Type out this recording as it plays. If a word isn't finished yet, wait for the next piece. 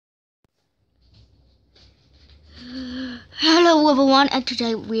Hello everyone, and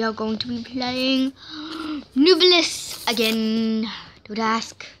today we are going to be playing Novelist again. Don't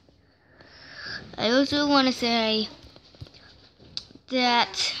ask. I also want to say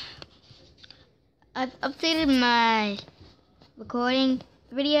that I've updated my recording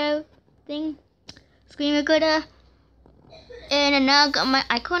video thing, screen recorder, and I now got my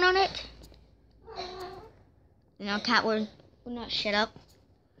icon on it. And now Cat will not shut up.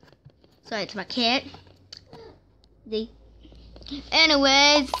 Sorry, it's my cat.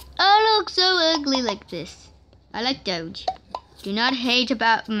 Anyways, I look so ugly like this. I like Doge. Do not hate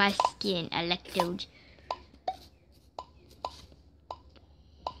about my skin. I like Doge.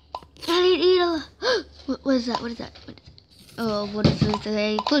 I need to eat a... What is that? What is that? What is that? Oh, what is this?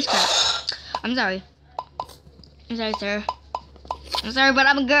 A pushcart. I'm sorry. I'm sorry, sir. I'm sorry, but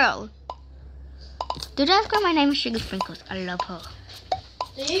I'm a girl. Did I ask her my name is Sugar Sprinkles? I love her.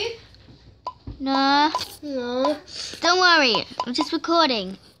 Do you? Nah. No. Don't worry. I'm just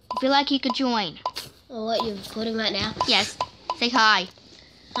recording. I feel like you could join. Oh, what, you're recording right now? Yes. Say hi.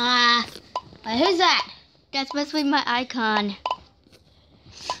 Who's that? That's supposed to be my icon.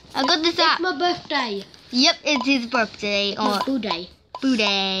 I got this app. It's my birthday. Yep, it's his birthday. Or boo day. Boo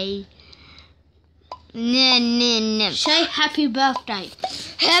day. No. Say happy birthday.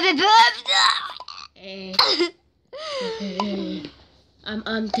 Happy birthday!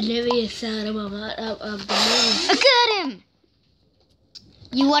 I'm delirious, I'm delirious. I got him!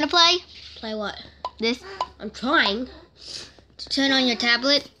 You want to play? Play what? This? I'm trying. Turn on your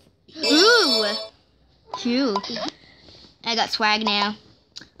tablet. Ooh! Cute. I got swag now.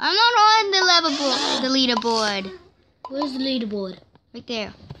 I'm not on the leaderboard. Where's the leaderboard? Right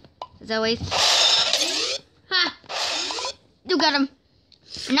there. As always. Ha! You got him.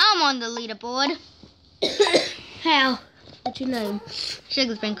 Now I'm on the leaderboard. How? What's your name?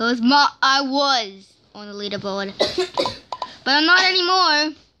 Sugar Sprinkles. I was on the leaderboard. But I'm not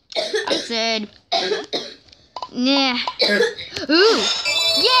anymore. I'm sad. Nah. Ooh!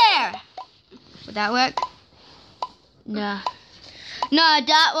 Yeah! Would that work? Nah. No,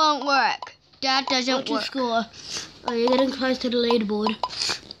 that won't work. That doesn't What's your work. score? Oh, you're getting close to the leaderboard.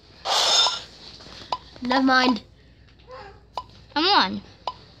 Never mind. I'm on.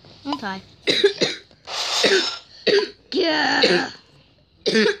 Aren't I? Yeah.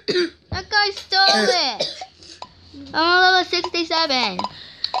 That guy stole it. I'm on level 67.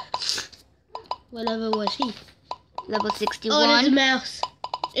 What level was he? Level Oh, 61. there's a mouse.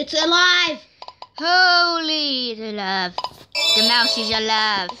 It's alive. Holy the love. The mouse is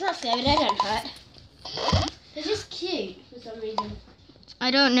alive. It's not scary, they don't hurt. They're just cute for some reason.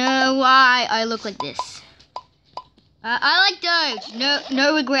 I don't know why I look like this. I like Doge.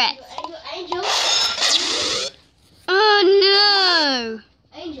 No regrets. Angel. Oh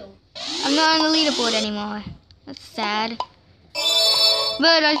no. Angel. I'm not on the leaderboard anymore. That's sad.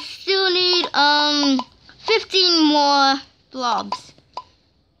 But I still need 15 more blobs.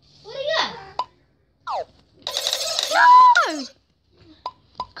 What do you got? No!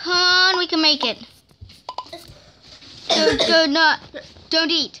 Come on, we can make it.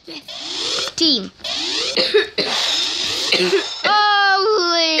 Don't eat. Team.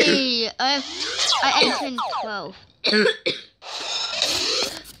 Holy! I entered 12. You're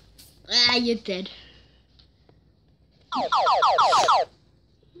dead.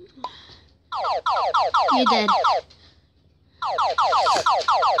 You're dead.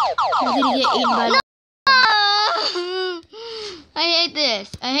 You're gonna get eaten by... I hate this.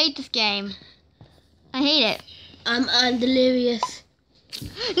 I hate this game. I hate it. I'm delirious.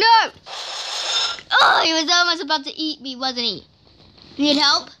 No! Oh, he was almost about to eat me, wasn't he? Need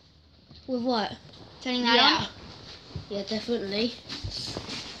help? With what? Turning that on? Yeah, definitely.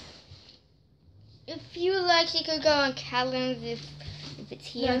 If you like, you could go on Callum's if it's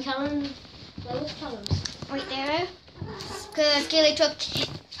here. No, Callum. Where's Callum's? Right there. Because Gilly took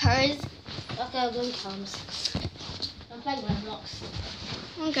hers. Okay, I'll go on Callum's. I'm playing Roblox.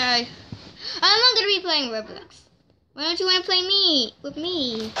 Okay. I'm not going to be playing Roblox. Why don't you want to play with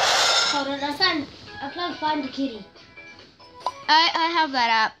me? Hold on, I played Find a Kitty. I have that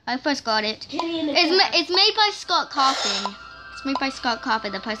app. I first got it. Kitty in the It's made by Scott Coffin. It's made by Scott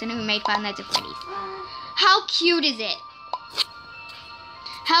Coffin, the person who made Five Nights at Freddy's. How cute is it?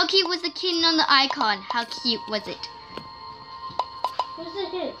 How cute was the kitten on the icon? How cute was it? What's the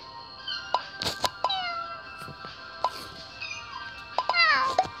kid?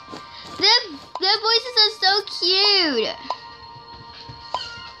 Their voices are so cute.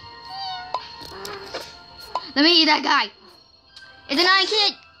 Let me eat that guy. It's an iron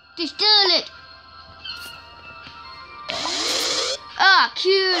kid. Just steal it. Ah,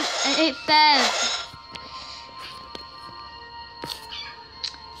 cute. It fell.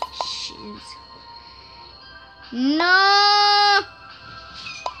 No.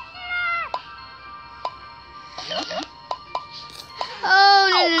 Oh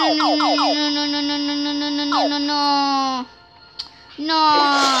no no no no no no no no no no no no no no. No.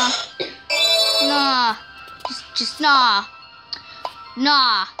 Nah. Just nah.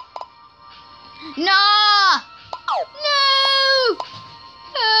 Nah. Nah. No.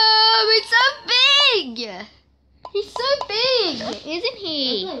 Oh, it's so big. He's so big, isn't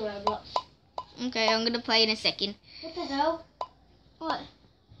he? I'm playing Roblox. Okay, I'm gonna play in a second. What the hell? What?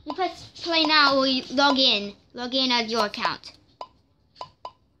 You press play now or you log in. Log in as your account.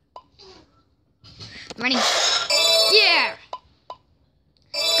 I'm running. Yeah!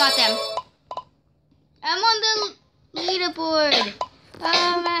 Got them. I'm on the leaderboard.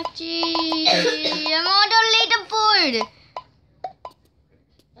 OMG. I'm on the leaderboard.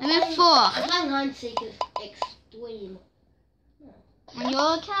 I'm in 4. I'm playing hide and seek extreme. On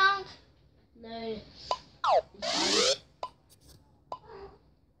your account? No.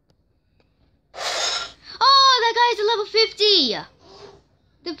 Oh, that guy's a level 50.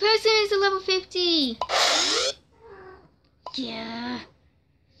 The person is a level 50. Yeah.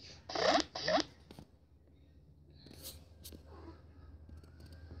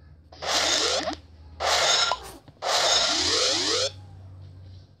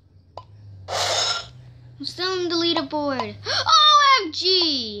 I'm still on the leaderboard.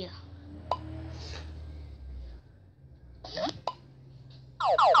 OMG!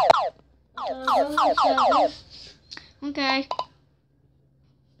 Okay.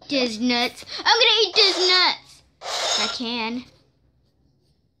 Diz nuts. I'm gonna eat Diz nuts. If I can.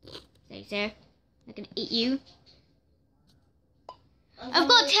 Say, sir. I'm gonna eat you. I've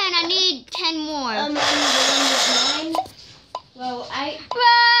got 10. I need 10 more. I'm the one with 9. Well, 8.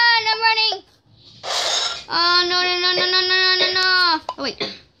 Run! I'm running. Oh no no no no no no no no! Oh wait.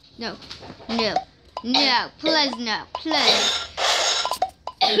 No. No. No. Please no. Please.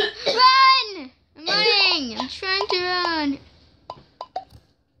 Run! I'm running. I'm trying to run.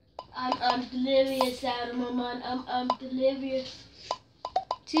 I'm delirious out of my mind. I'm delirious.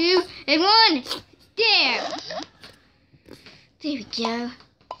 2 and 1. There. There we go.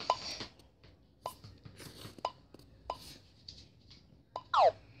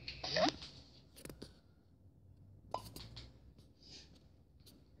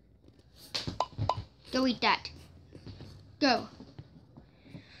 Go eat that. Go.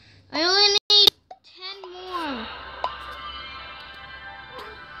 I only need 10 more.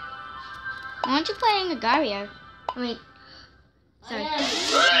 Why aren't you playing Agario? I mean, sorry.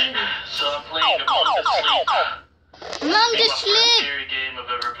 Alright, so I'm playing Among the Sleep. Among the It's my Sleep. first scary game I've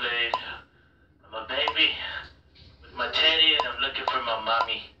ever played. I'm a baby with my teddy and I'm looking for my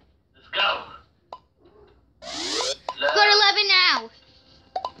mommy. Let's go. Love. Go to 11 now.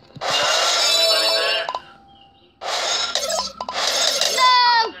 Anybody there?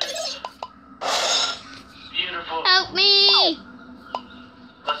 No! Beautiful. Help me!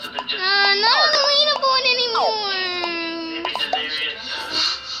 Must have been just Not on the leaderboard anymore. maybe delirious.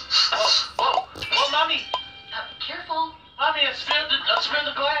 Whoa, mommy! Careful. Mommy, I spilled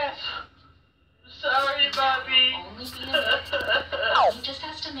the glass. Sorry, Bobby. Only be a minute. He just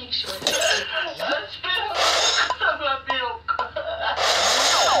has to make sure that I spilled my milk.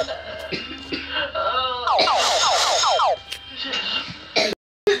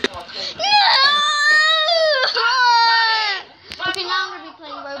 Okay, now I'm gonna be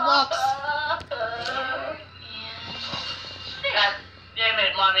playing Roblox. God damn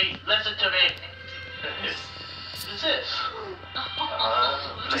it, Mommy. Listen to me. What's this?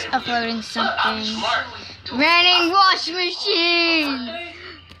 Just uploading something. Smart. Running wash machine.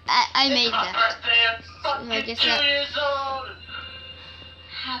 I made My that. birthday, I'm I fucking guess 2 that- years old.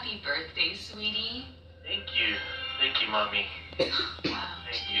 happy birthday, sweetie. Thank you. Thank you, Mommy. Wow,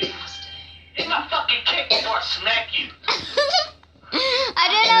 Thank you. nasty. Eat my fucking cake before I smack you. I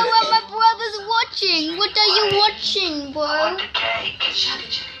don't know what my brother's watching. What are you watching, I bro? want the cake. Chug it,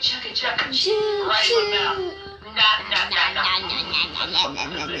 chug it, chug it, chug it. Choo, Right in my mouth. choo.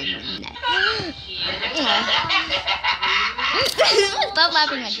 Stop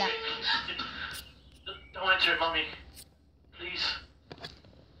laughing like that. Don't answer it, Mommy. Please.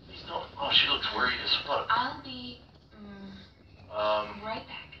 Please don't. Oh, she looks worried as fuck. I'll be right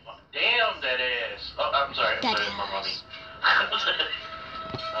back. Damn that ass. Oh, I'm sorry. I'm That sorry, my ass. mommy.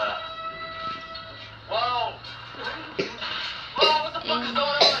 Whoa. Whoa, what the fuck is going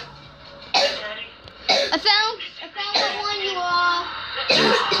on? Hey, Daddy. I found what one you are.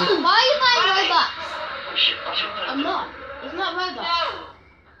 Why are you playing Roblox? Oh, shit. Oh, shit. I'm not. It's not Roblox. No.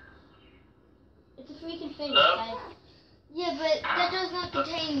 It's a freaking thing. Hello? Okay? Yeah, but that does not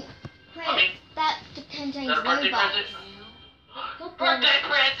contain Mommy, That is contains that a birthday robots. present? Good Birthday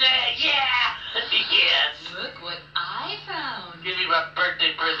present! Yeah! Yes! Look what I found. Give me my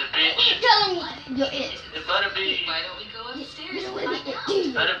birthday present, bitch. Tell him you're it. It better be. Why don't we go upstairs and What find did out? you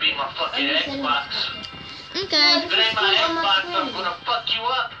do? Better be my fucking Xbox. Okay. If it ain't my Xbox, I'm gonna fuck you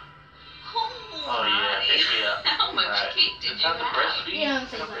up. Oh, Yeah, pick me up. How much Alright. cake did It's you time to have? breastfeed. You don't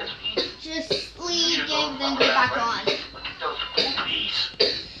say Time to that. breastfeed. Just leave, Here's give all them, my get crap, back right? on. Look at those boobies. Oh, You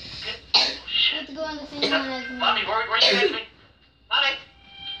shit. have to go on the same one as me. Mommy, where you catch me? Mommy!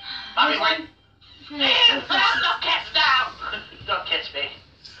 Mommy, where? Damn, don't catch down! Don't catch me.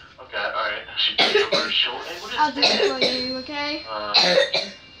 Okay, alright. She took over her shoulder. Hey, what is I'll do that? it for you, okay?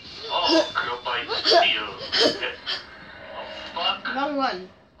 Oh, girl bites steel. Okay. Oh, fuck. Wrong one.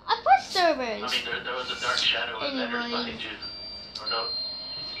 I pressed servers. I mean, there was a dark shadow in there Anyway. behind you. Oh no.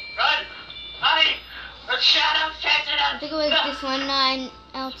 Run! Honey! The shadow's catching I us! think it was No! this one, 9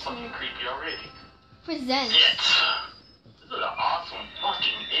 out Fucking creepy already. presents. Shit. This is an awesome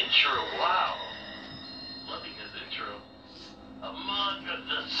fucking intro. Wow. Loving this intro. Among the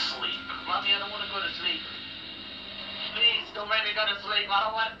sleep. Mommy, I don't want to go to sleep. Please, don't make me go to sleep. I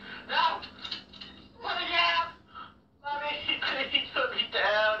don't want. No! Put me down! Mommy, please put me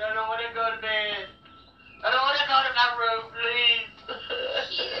down. I don't want to go to bed. I don't want to go to my room, please.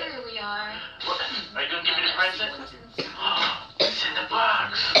 Here we are. What? Are you going to give me the present? What's inside? It's in the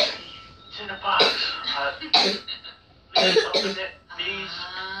box. It's in the box. Please open it. Please.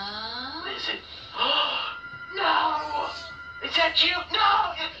 What is it? No! Is that you?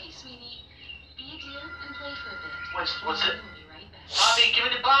 No! Okay, sweetie. Be a dear and play for a bit. What's it? We'll be right back. Mommy, give me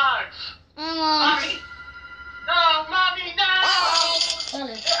the box. Almost. Mommy! No! Mommy, no! Tell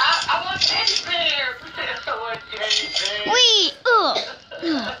it. I want teddy bear! I want teddy bear! Wait,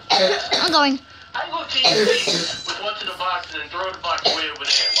 I'm going. I go to you with what's in the box and then throw the box way over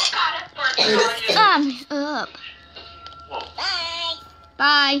there. What kind of person are you? Up. Whoa.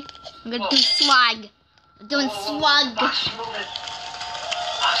 Bye. I'm gonna do swag. I'm doing Whoa, swag. box moving.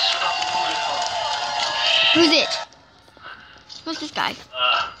 Box Who's it? Who's this guy?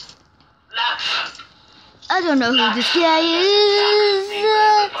 Lux. I don't know who this guy is.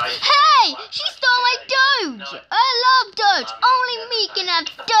 Hey! She stole my Doge! I love Doge! Only me can have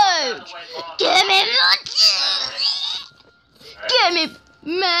Doge! Give me my Doge! Give me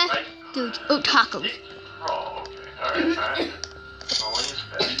my Doge. Oh, tacos. Oh, okay. Alright. Rolling is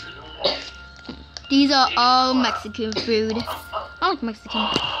faster than walking. These are all Mexican food. I like Mexican.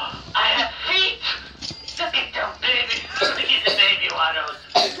 I have feet! Look at them, baby! Look at the baby waddles.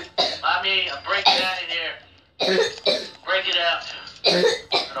 Mommy, I'm breaking out of here. Break it out.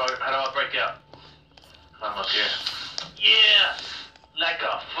 How do I break out? Climb up here. Yeah! Like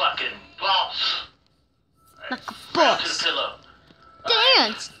a fucking boss. Right. Like a Grab to the boss. pillow.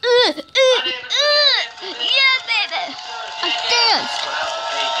 Dance! Yeah, baby! I dance!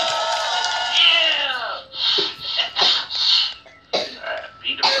 Yeah! Alright,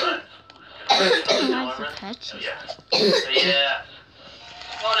 beat the front. I like the patches. Yeah.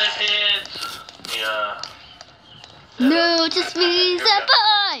 Go to kids. Yeah. No, just me,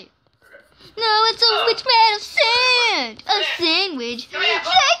 senpai! No, it's a witch made of sand! A sandwich!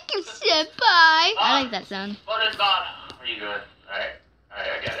 Thank you, senpai! I like that sound. What is God? Are you good? Alright.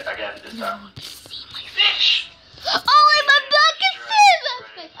 Alright, I got it this time. Bitch! Only my back can see that!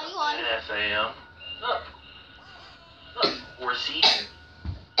 Are you on? Yes, I am. Look. Look, horsey.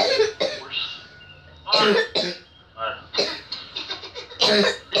 Horse.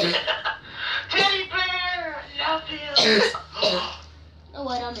 Teddy bear! Love you! Oh,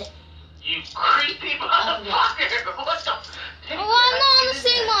 what on it? You creepy motherfucker! What the? Teddy Oh, I'm not on the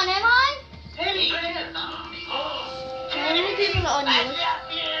same one, am I? Teddy bear! How Teddy many people are on I yours?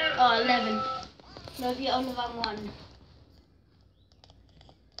 love you! Oh, 11. No, if you're on the wrong one.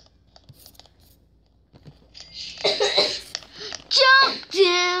 Jump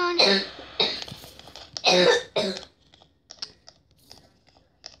down!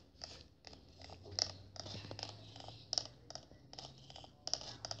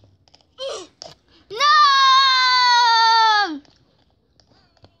 No!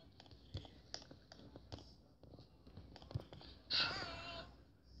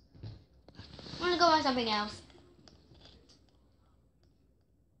 I'm gonna go on something else.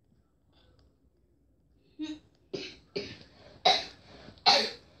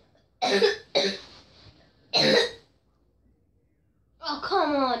 Oh,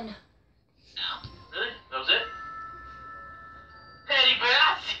 come on. Really? That was it? Teddy bear,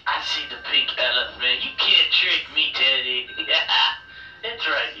 I see the pink elephant. You can't trick me, Teddy. It's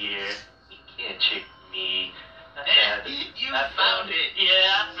right here. You can't trick me. I found it.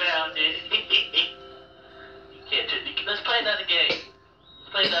 Yeah, I found it. You can't do it. Let's play another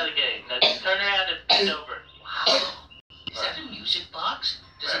game. Now turn around and bend over. Wow. Is that a music box?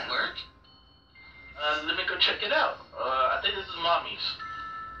 Does it work? Let me go check it out. I think this is Mommy's.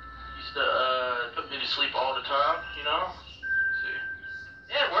 Used to put me to sleep all the time, you know? Let's see.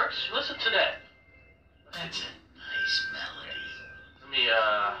 Yeah, it works. Listen to that. That's a nice melody.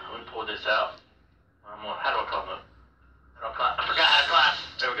 Let me pull this out. How do I climb up? I forgot how to climb.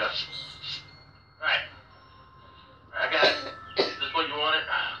 There we go. Alright. I got it. Is this what you wanted?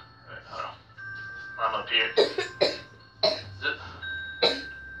 Alright, hold on. I'm up here.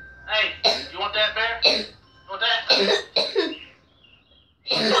 Hey, you want that, Bear? You want that?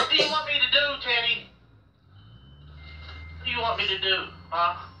 What do you want me to do, Teddy? What do you want me to do,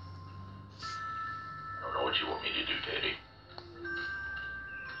 huh? I don't know what you want me to do, Teddy.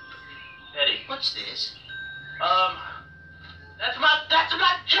 Teddy. What's this? That's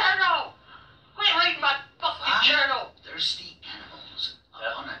my journal! Quit reading my fucking journal! Thirsty animals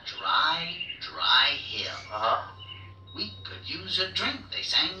up on a dry hill. Uh-huh. We could use a drink, they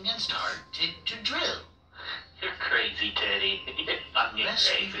sang, and started to drill. You're crazy, Teddy. You're fucking Unless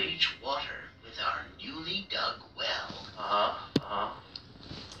we crazy. reach water with our newly dug well.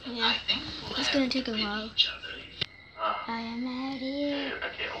 Yeah. I think we'll It's have gonna to take a bid while. each other. I am ready. I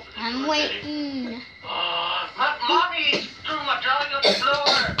can't open this I'm door, Teddy. waiting. Oh, my mommy threw my drawing on the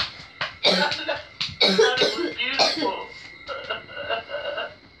floor. That was beautiful.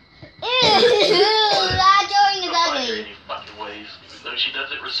 Ew, that drawing is Don't find her ugly. any fucking ways, even though she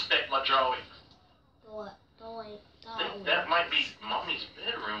doesn't respect my drawing. That might be mommy's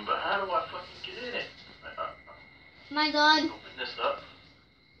bedroom, but how do I fucking get in it? My God. Open this up.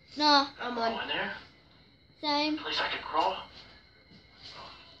 No, I'm Go on. in there. same. Place I can crawl.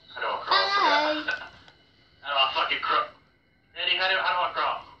 How do I crawl? Hi. I forgot. How do I fucking crawl? Eddie, how do I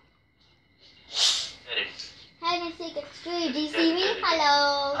crawl? Eddie. Hide and seek exclude. Do you see me?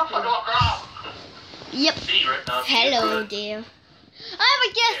 Hello. How the fuck do I crawl? Yep. See right now. Hello, dear. I have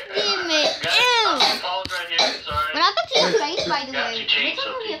a guest teammate. Ew. Pause right here. Sorry. What happened to your face, by the Got way? to change What's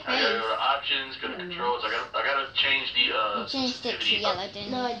up with something. your I gotta go face? to options, go to controls. I gotta change the You changed it to sensitivity yellow, didn't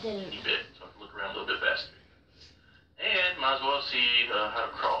No, you? I didn't. a bit, so I can look around a little bit faster. And might as well see how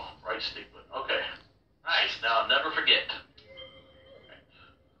to crawl. Right stick button. Okay. Nice. Now I'll never forget.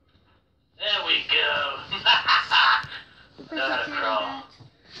 There we go. Now how to crawl.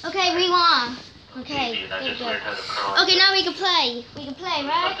 Okay, rewind. Okay, Maybe, and I there just you learned go. how to crawl. Okay, now we can play. We can play,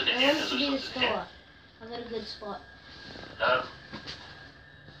 right? Something in I here. want Is to there be the something in here? store. I got a good spot.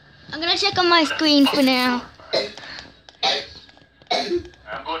 I'm gonna check on my screen for now.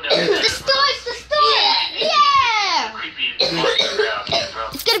 I'm going down The store! It's the store! Yeah! Creepy monster around here, bro.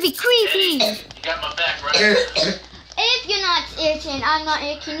 It's gonna be creepy. Eddie, you got my back, right? If you're not itching, I'm not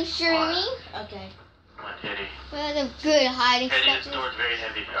itching. Can you show me? Okay. Come on, Teddy. Where the good hiding Teddy, spot this is? door is very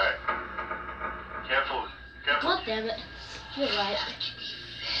heavy. Alright. Careful. Careful. God damn it. You're right. Have to be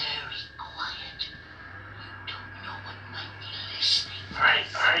very quiet. You don't know what might be listening.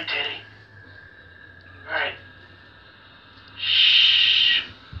 Alright, Teddy. Alright. Shh.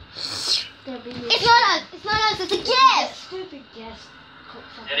 It's gonna be me. It's not us. It's not us. It's a guest. Stupid guest.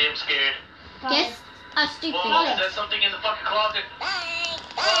 Teddy, I'm scared. Guests are stupid. Whoa, is that something in the fucking closet?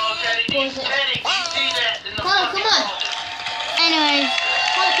 Oh, Teddy, do you see that in the Come on, fucking come on. closet? Anyways,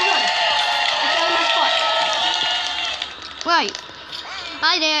 Oh, come on. I found my spot. where are you?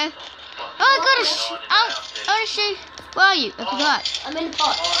 Hi there. Oh, I gotta shoot. Where are you? I forgot. I'm in the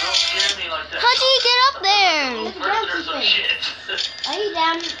pot. Oh, don't scare me like that. How'd you get up there? Look at Birds or some Donkey shit. Are you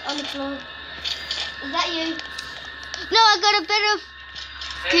down on the floor? Is that you? No, I got a better.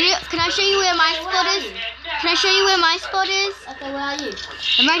 Can I show you where my spot is? Can I show you where my spot is? Okay, where are you?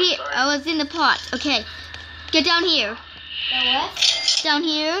 I'm right here. I was in the pot. Okay. Get down here. Down where? Down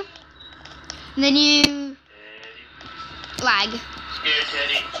here. And then you lag. Scared,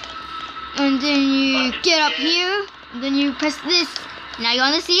 Teddy. And then you get up here. And then you press this. Now you're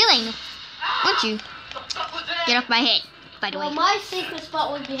on the ceiling. Aren't you? What was that? Get off my head, by the Well, way. my secret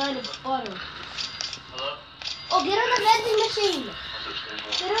spot was behind the bottle. Hello? Oh, get on the vending machine. What's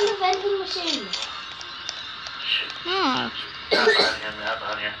upstairs? Get on the vending machine. Shit. Oh, Not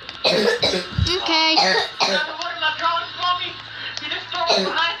behind here. okay. What am I drawing, Mommy? You just throwing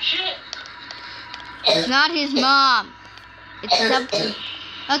behind shit? It's not his mom. It's something.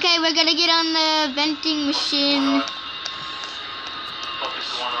 Okay, we're gonna get on the vending machine. What the fuck is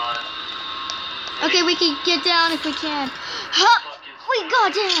going on? Okay, we can get down if we can. Huh? We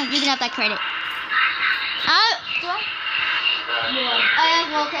got down. You can have that credit. Do I? Yeah. I have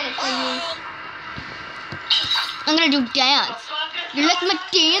more credit for you. I'm gonna do dance. You like my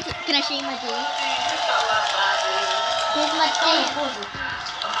dance? Can I show you my dance? Here's my dance.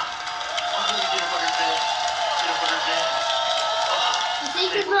 The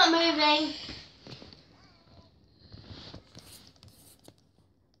secret's not moving.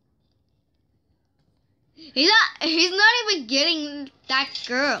 He's not even getting that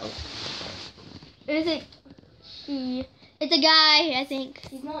girl. Is it? It's a guy, I think.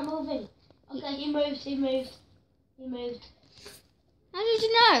 He's not moving. Okay, he moved. He moved. He moved. How did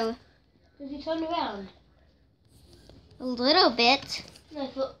you know? Because he turned around. A little bit.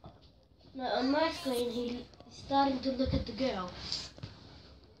 No, on my screen, he's starting to look at the girl.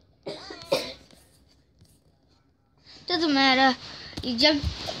 Doesn't matter. You jump.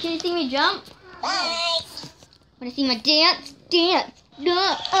 Can you see me jump? Wanna see my dance? Dance.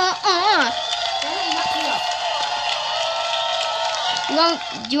 No.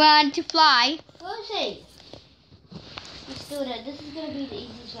 Do you want to fly? Where is he? He's still there. This is going to be the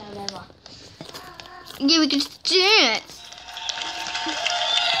easiest round ever. Yeah, we can dance.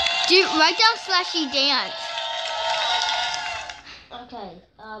 Write down slashy dance. Okay,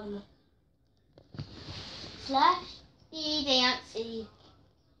 slash E dance. E.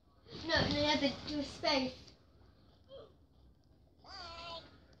 No, you have to do a space.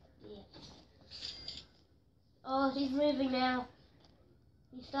 Yeah. Oh, he's moving now.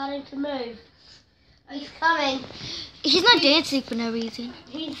 He's starting to move. He's coming. He's not dancing for no reason.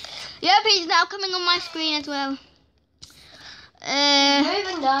 He's Yep, he's now coming on my screen as well.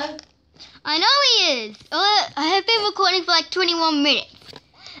 moving though. I know he is. Oh, I have been recording for like 21 minutes.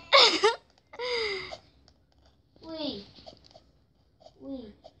 Wee.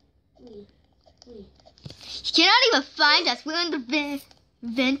 He cannot even find us. We're in the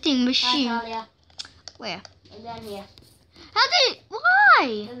venting Hi, machine. Talia. Where? And down here. How did?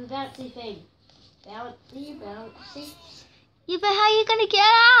 Why? There's a bouncy thing. Bouncy. Yeah, but how are you gonna get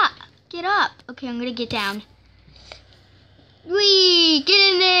up? Get up. Okay, I'm gonna get down. Wee! Get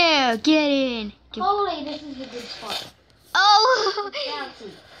in there. Get in. Holy, this is a good spot. Oh!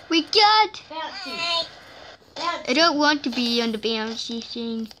 Bouncy. We got. Bouncy. I don't want to be on the bouncy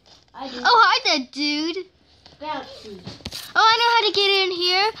thing. I do. Oh, hi there, dude. Bouncy. Oh, I know how to get in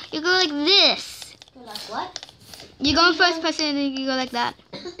here. You go like this. You're like, what? You go in first person and then you go like that.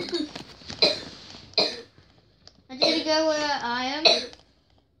 I'm just gonna go where I am.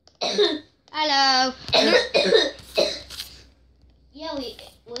 Hello. Yeah,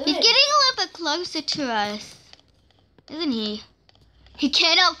 we're He's getting a little bit closer to us, isn't he? He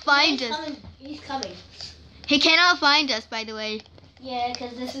cannot find us. He's coming. He cannot find us, by the way. Yeah,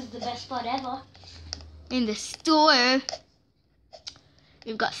 because this is the best spot ever. In the store,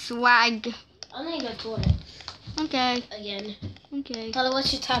 we've got swag. I'm gonna go toilet Okay. again. Okay. Tyler,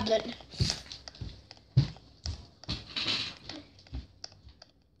 what's your tablet?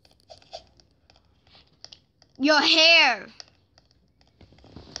 Your hair.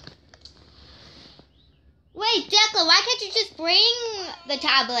 Wait, Declan, why can't you just bring the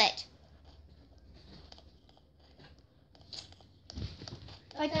tablet?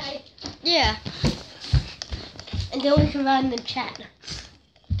 Okay. Yeah. And then we can write in the chat.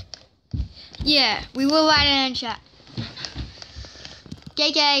 Yeah, we will write it in chat.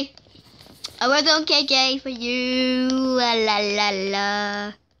 KK. I was on KK for you. La la la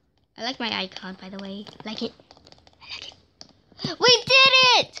la. I like my icon, by the way. Like it. I like it. We did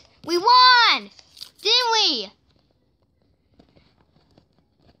it! We won! Didn't we?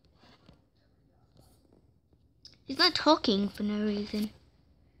 He's not talking for no reason.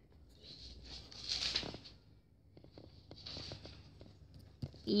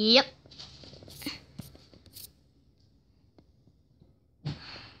 Yep.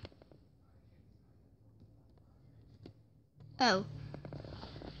 Oh.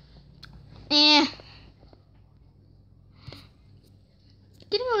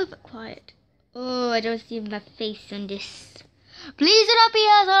 Getting a little bit quiet. Oh, I don't see my face on this. Please do not be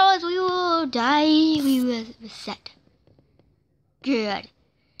as otherwise we will die. We will reset. Good.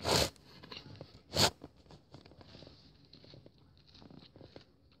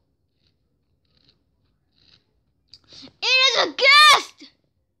 It is a guest!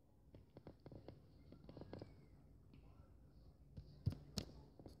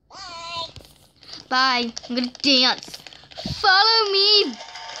 Bye. I'm gonna dance. Follow me.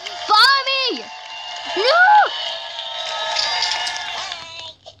 Follow me. No!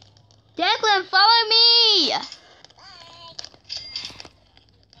 Declan, follow me.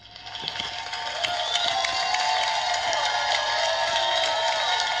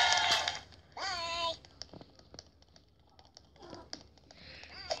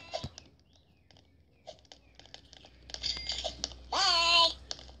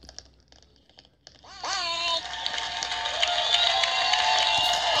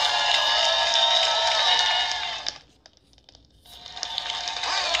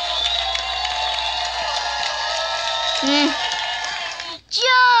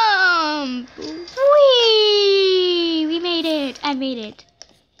 Jump! Whee! We made it. I made it.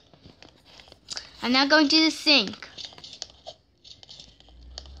 I'm now going to the sink.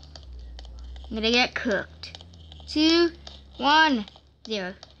 I'm gonna get cooked. 2, 1,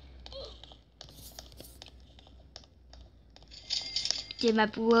 0. Did my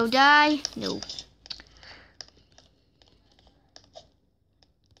bro die? No.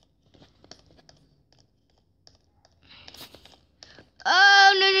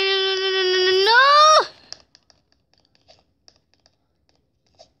 Oh, no, no, no, no, no, no, no, no!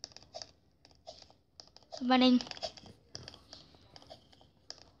 I'm running.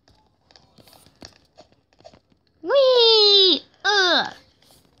 Whee! Ugh!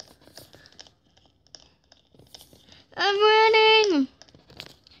 I'm running!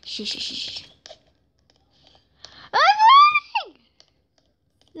 Shh. I'm running!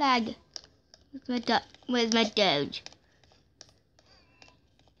 Lag. Where's my doge?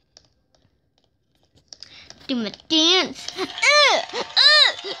 Do my dance.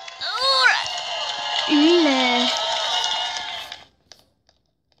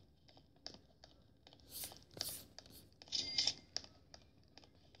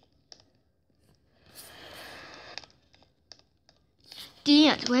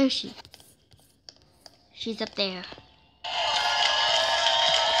 Dance, where is she? She's up there.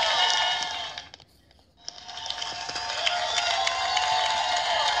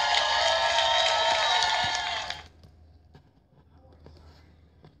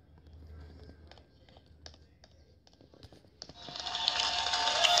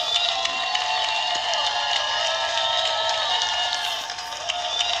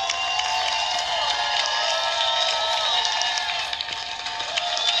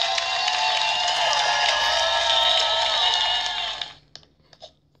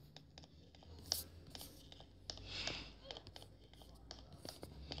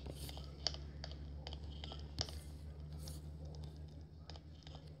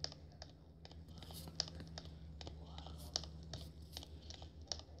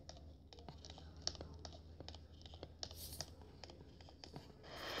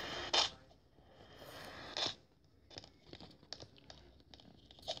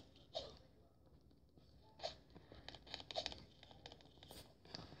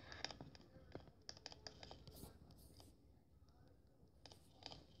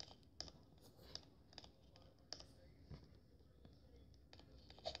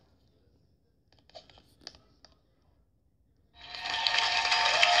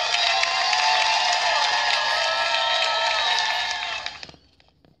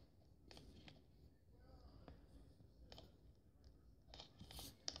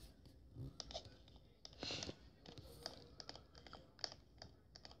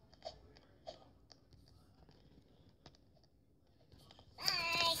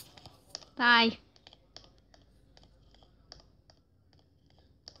 Bye.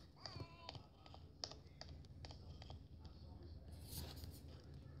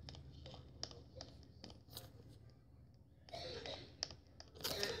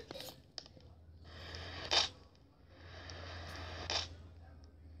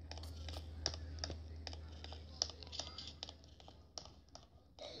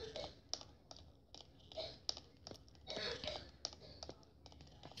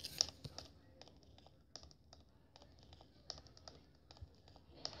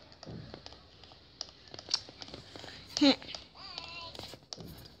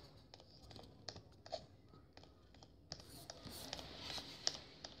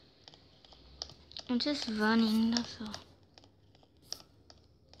 I'm just running, that's all.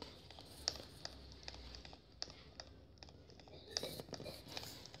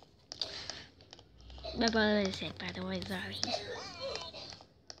 My brother is sick, by the way, sorry.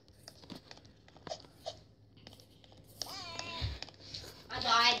 I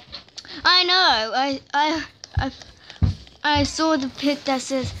died. I know. I saw the pic that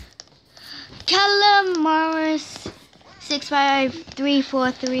says Calamaris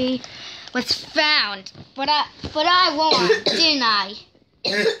 65343 was found, but I won, didn't I?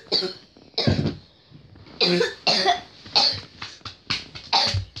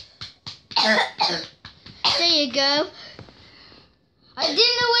 There you go. I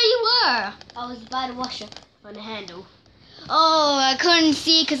didn't know where you were. I was by the washer on the handle. Oh, I couldn't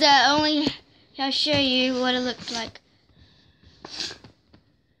see because I'll show you what it looks like.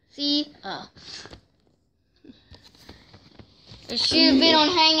 See? Oh. It should have been on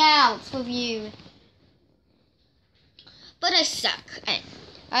Hangouts with you. But I suck.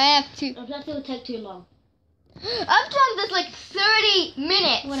 I have to. I'm not going to take too long. I've done this like 30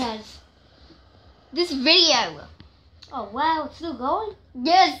 minutes. What has? This video. Oh wow, it's still going?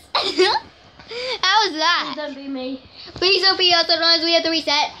 Yes. How was that? Please don't be me. Please don't be us, otherwise we have to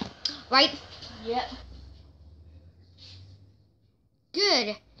reset. Right? Yep. Good.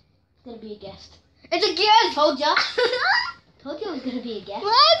 It's gonna be a guest. It's a guess. Told ya. Why Told you it was gonna be a guest. is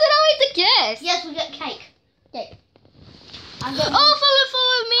it always a guess? Yes, we got cake. Okay. I'm getting, Follow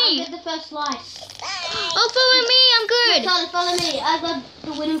I me. get the first slice. Oh, follow me. I'm good. Charlie, follow me. I got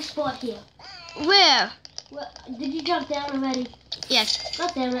the winning spot here. Where? Well, did you jump down already? Yes.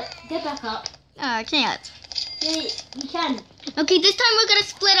 God damn it. Get back up. I can't. Yeah, you can. Okay, this time we're gonna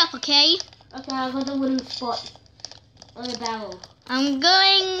split up, okay? Okay, I got the winning spot on the barrel. I'm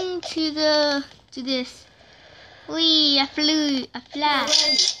going to this. Wee, I flew. I Where are fly.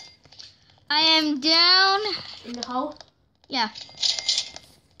 you? I am down. In the hole? Yeah.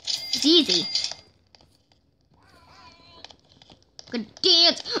 It's easy. Good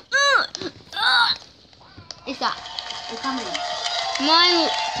dance. It's that. I'm coming. My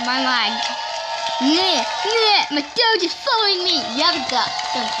leg. My dog is following me. You have a duck,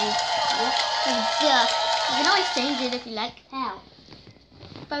 don't you? Yep. You have a duck. You can always change it if you like. How?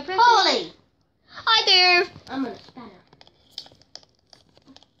 By pressing. Holy! Hi there. I'm gonna spanner.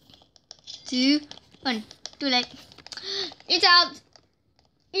 2, 1. Too late. It's out.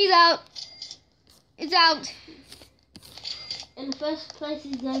 He's out. It's out. In the first place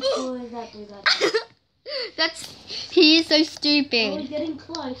he's going for is that dude. He is so Oh, we're stupid. getting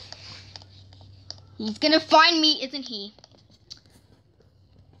close. He's gonna find me, isn't he?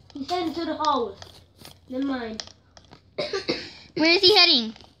 He's heading to the hole. Never mind. Where is he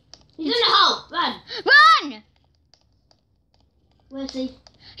heading? He's in the hole. Run. Run! Where's he?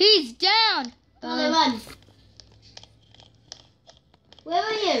 He's down. Charlie, run. Where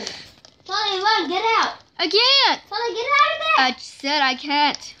are you? Charlie, run. Get out. I can't. Charlie, get out of there. I said I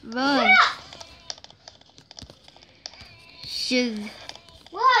can't run. Get out. Shiz.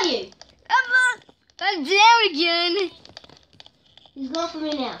 Where are you? I'm down again. He's going for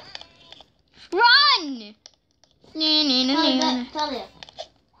me now. Run! Charlie, back. Charlie.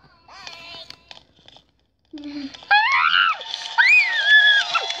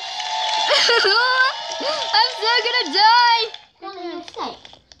 I'm so gonna die. Charlie, you escape.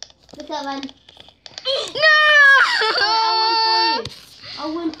 Look at run. No!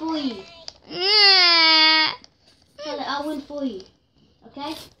 I'll win for you. Yeah. Charlie, I'll win for you.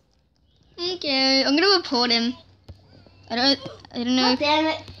 Okay? Okay, I'm gonna report him. I don't know. God damn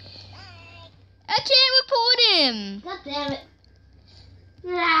it. I can't report him. God damn it.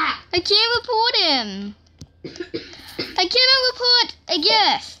 Ah. I can't report him. I cannot report a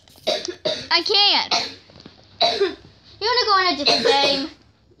guest. I can't. You wanna go on a different game?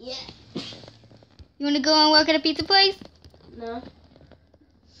 Yeah. You wanna go and work at a pizza place? No.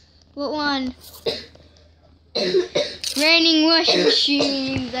 What one? Raining washing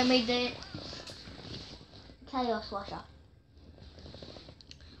machines. I made that. Chaos washer.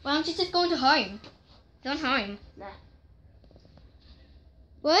 Why don't you just go into home? Don't home. Nah.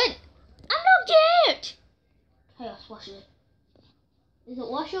 What? I'm not cute. Chaos washer. Is it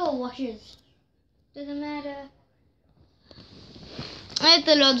washer or washers? Doesn't matter. I have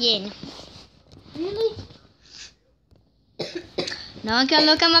to log in. Really? Now I can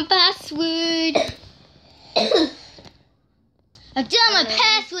look at my password. I've done my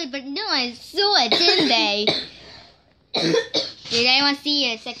password, but no one saw it, didn't they? Did anyone see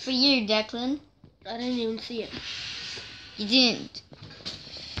it except for you, Declan? I didn't even see it. You didn't.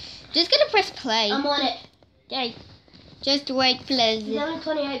 Just gonna press play. I'm on it. Okay. Just wait, please. There's only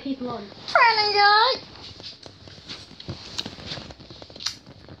 28 people on. Turning on.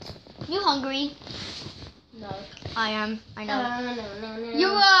 You hungry? No. I am. I know. No. You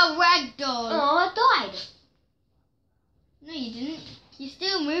are a ragdoll. Oh, I died. No, you didn't. You're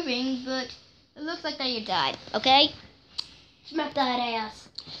still moving, but it looks like that you died. Okay? Smack that ass.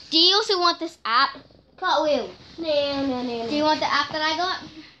 Do you also want this app? Cartwheel. No. Do you want the app that I got?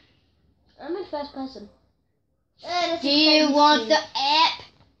 I'm in first person. Do you want the app?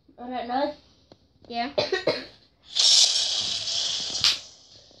 I don't know. Yeah.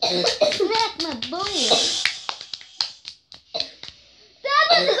 Smack my balls. That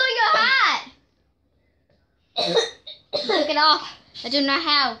was on your hat. Took it off. I don't know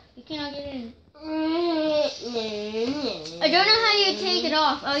how. You cannot get in. I don't know how you take it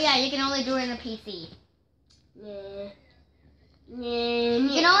off. Oh yeah, you can only do it in a PC. You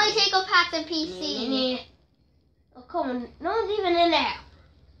can only take off hats in PC. Oh, come on. No one's even in there.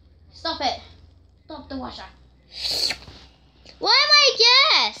 Stop it. Stop the washer. Why am I a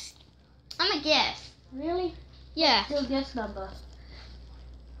guest? I'm a guest. Really? Yeah. Still guest number.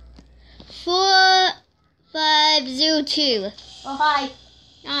 4 502. Oh, hi.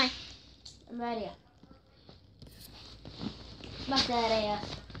 Hi. I'm right here. What's that here?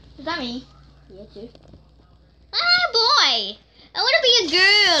 Is that me? Yeah, too. Ah, boy. I want to be a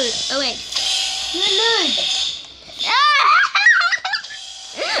girl. Oh, wait. You're a noob.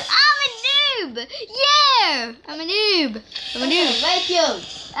 I'm a noob. Yeah. I'm a noob. I'm a noob. Rape you.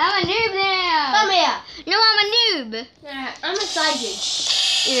 I'm a noob now. Come here. No, I'm a noob. Yeah, I'm inside you.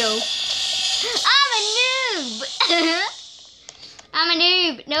 Ew. I'm a noob. I'm a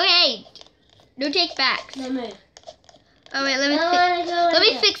noob. No hate. No take back. No move. Oh wait, I don't wanna go let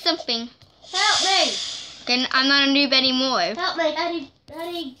me in fix something. Help me. Okay, I'm not a noob anymore. Help me. How do you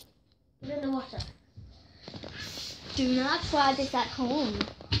get in the water? Do not try this at home.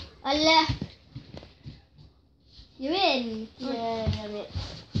 I left. You're in. Yeah, I'm it.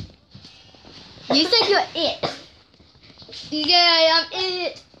 You said you're it. Yeah, I'm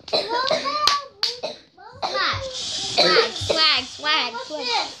it. Swag, swag, swag, What's swag.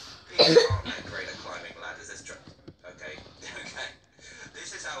 this? People aren't that great at climbing ladders. Okay. This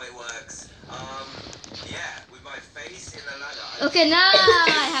is how it works. Yeah, with my face in the ladder. Okay, now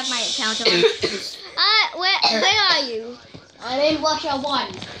I have my account on. Where are you? I'm in Russia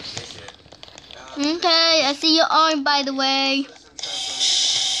 1. Okay, I see your arm, by the way.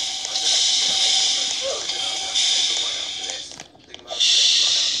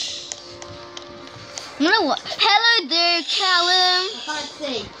 You know what? Hello there, Callum. I can't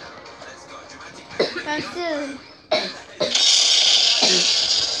see. I'm still.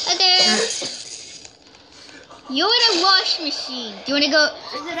 Hi there. You're in a wash machine. Do you want to go?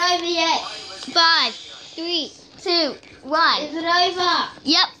 Is it over yet? 5, 3, 2, 1. Is it over?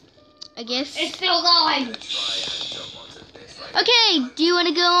 Yep. I guess. It's still going. Okay. Do you want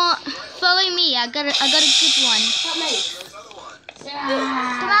to go on? Follow me. I got a good one. Help me.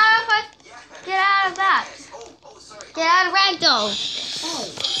 Come out of us. Get out of that. Get out of ragdoll.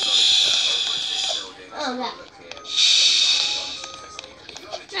 Oh, that.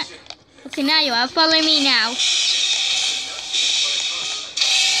 Okay, now you are. Follow me now.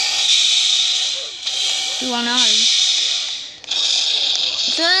 You are not.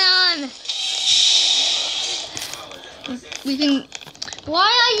 Turn on. We can. Why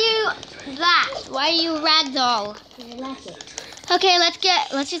are you that? Why are you ragdoll? I like it. Okay,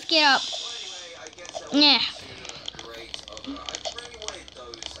 let's just get up. Yeah.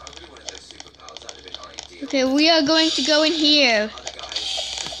 Okay, we are going to go in here.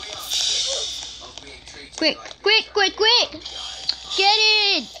 Quick, quick, quick, quick! Get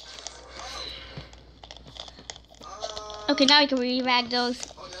it! Okay, now we can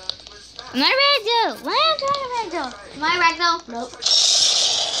re-ragdolls. I'm not a ragdoll. Why am I trying to ragdoll? Am I a ragdoll? Nope.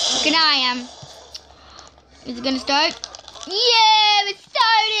 Okay, now I am. Is it gonna start? Yeah, it's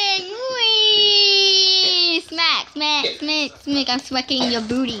starting! Whee! Smack, smack, smack, smack. I'm smacking your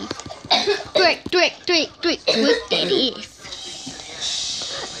booty. Quick, quick, quick, quick. What it is?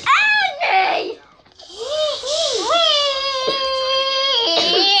 Annie!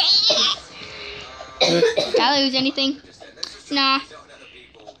 Did I lose anything? Nah.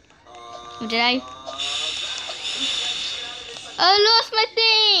 Or did I? I lost my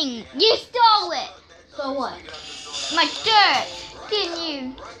thing! You stole it! So what? My dirt! Didn't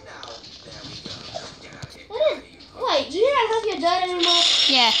you? Wait, you don't have your dirt anymore?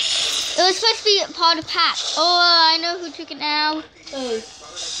 Yeah. It was supposed to be part of pack. Oh, I know who took it now. Who?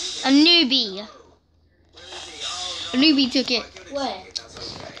 A newbie. A newbie took it. Where?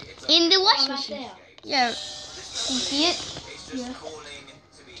 In the Oh, washing right machine. there. Yeah. You see it? Yeah. To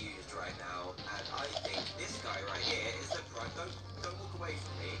be used right now, and I think this guy right here is the prime. Don't walk away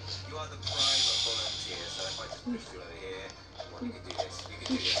from me. You are the prime volunteer. So if I just push you over here, well, you can do this. You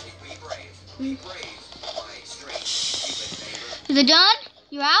can do this. Be brave. Be brave. My strange, stupid neighbor. Is it done?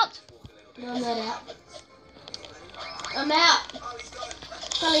 You out? No, I'm not out. I'm out. Oh, he's gone.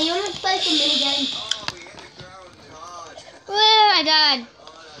 Charlie, you want to play some mini games? Oh, we hit the ground hard. Whoa, I died.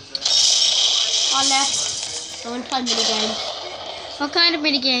 I left. I want to play mini games. What kind of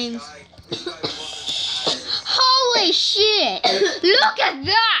mini games? Holy shit! Look at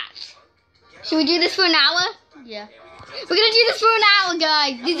that! Should we do this for an hour? Yeah. We're gonna do this for an hour,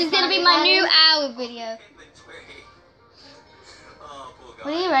 guys. This is gonna be my new hour video. Oh, poor guy.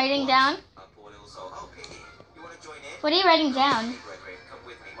 What are you writing down? Poor little soul. Oh, Piggy, you want to join in? What are you writing down? Gregory, come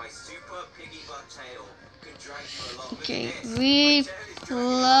with me. My super piggy butt tail could drag you along. Okay, Look at this. read My tail is dragging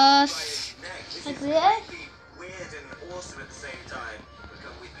plus. by its neck. This Like is this? really weird and awesome at the same time. But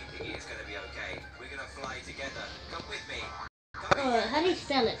come with me, Piggy. It's gonna be okay. We're gonna fly together. Come with me. Oh, how do you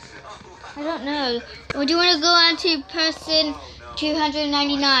spell it? I don't know. Or do you want to go on to person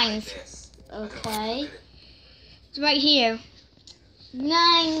 299? Okay. It's right here.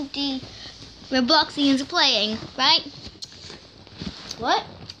 90 Robloxians are playing, right? What?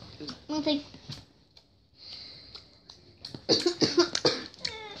 One thing. What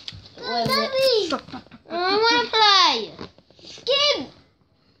is it? I want to play. Skip.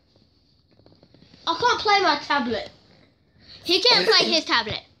 I can't play my tablet. He can't play his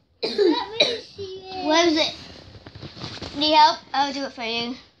tablet. Let me see it. Where is it? Need help? I'll do it for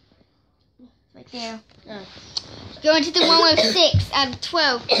you. Right there. Oh. Go into the one with 6 out of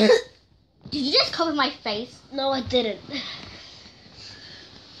 12. Did you just cover my face? No, I didn't.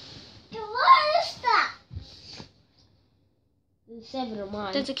 What is that? There's 7 of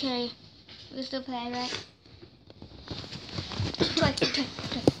mine. That's okay. We'll still play, right?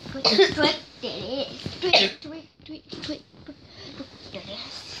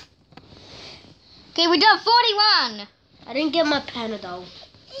 Okay, we're done. 41. I didn't get my Panadol.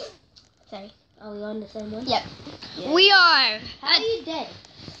 Sorry. Are we on the same one? Yep. Yeah. We are. How are you dead?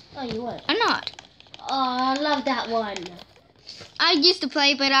 Oh, you weren't. I'm not. Oh, I love that one. I used to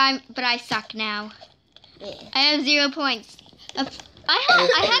play, but I suck now. Yeah. I have 0 points. I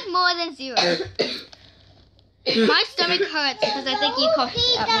had more than 0. My stomach hurts because I think you coughed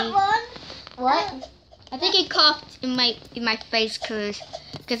at me. What? I think he coughed in my face because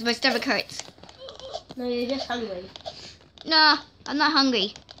my stomach hurts. No, you're just hungry. No, I'm not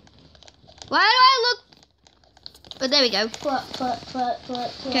hungry. Why do I look? Oh, there we go.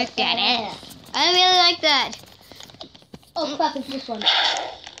 Check that ass. I really like that. Oh crap, it's this one.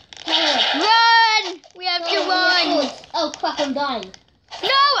 Run! We have to run. Oh crap, I'm dying. No,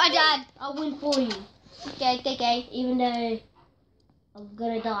 I died. I'll win for you. Okay. Even though I'm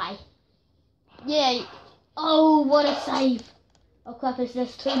gonna die. Yeah. Oh, what a save. Oh crap, there's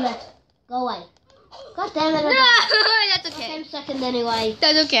 2 left. Go away. God damn it. No, I that's okay. came second anyway.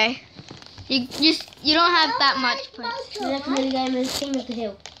 That's okay. You don't have that much points. The next mini game is King of the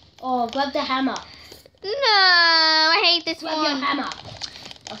Hill. Oh, grab the hammer. No, I hate this Grab your one. hammer.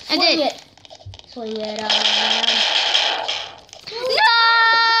 I'll I swing did. it. Swing it on. No!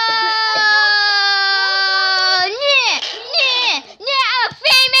 Yeah, I'm a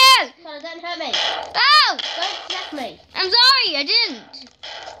female! Connor, don't hurt me. Oh! Don't smack me. I'm sorry, I didn't.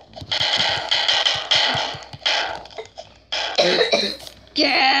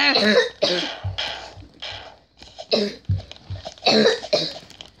 Yeah.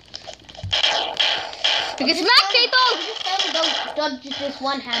 You can smack people! Don't dodge this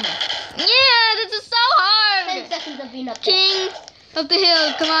one hammer. Yeah, this is so 10 hard! seconds of being up there. King of the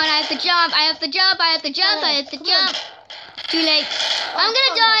hill, come on, I have to jump, I have to jump. Too late. I'm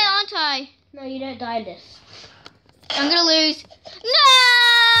gonna die, aren't I? No, you don't die in this. I'm gonna lose. No!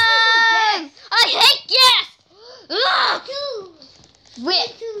 Yes. I hate yes! Ugh!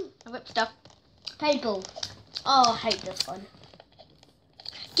 Whip. I whip stuff. Paintball. Oh, I hate this one.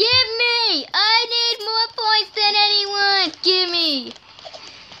 Give me! I need more points than anyone! Give me!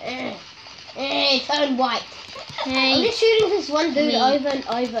 Turn white. I'm Hey, just shooting this one dude Me. over and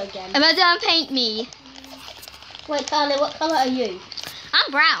over again. about to paint me. Wait, Carly, what colour are you?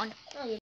 I'm brown.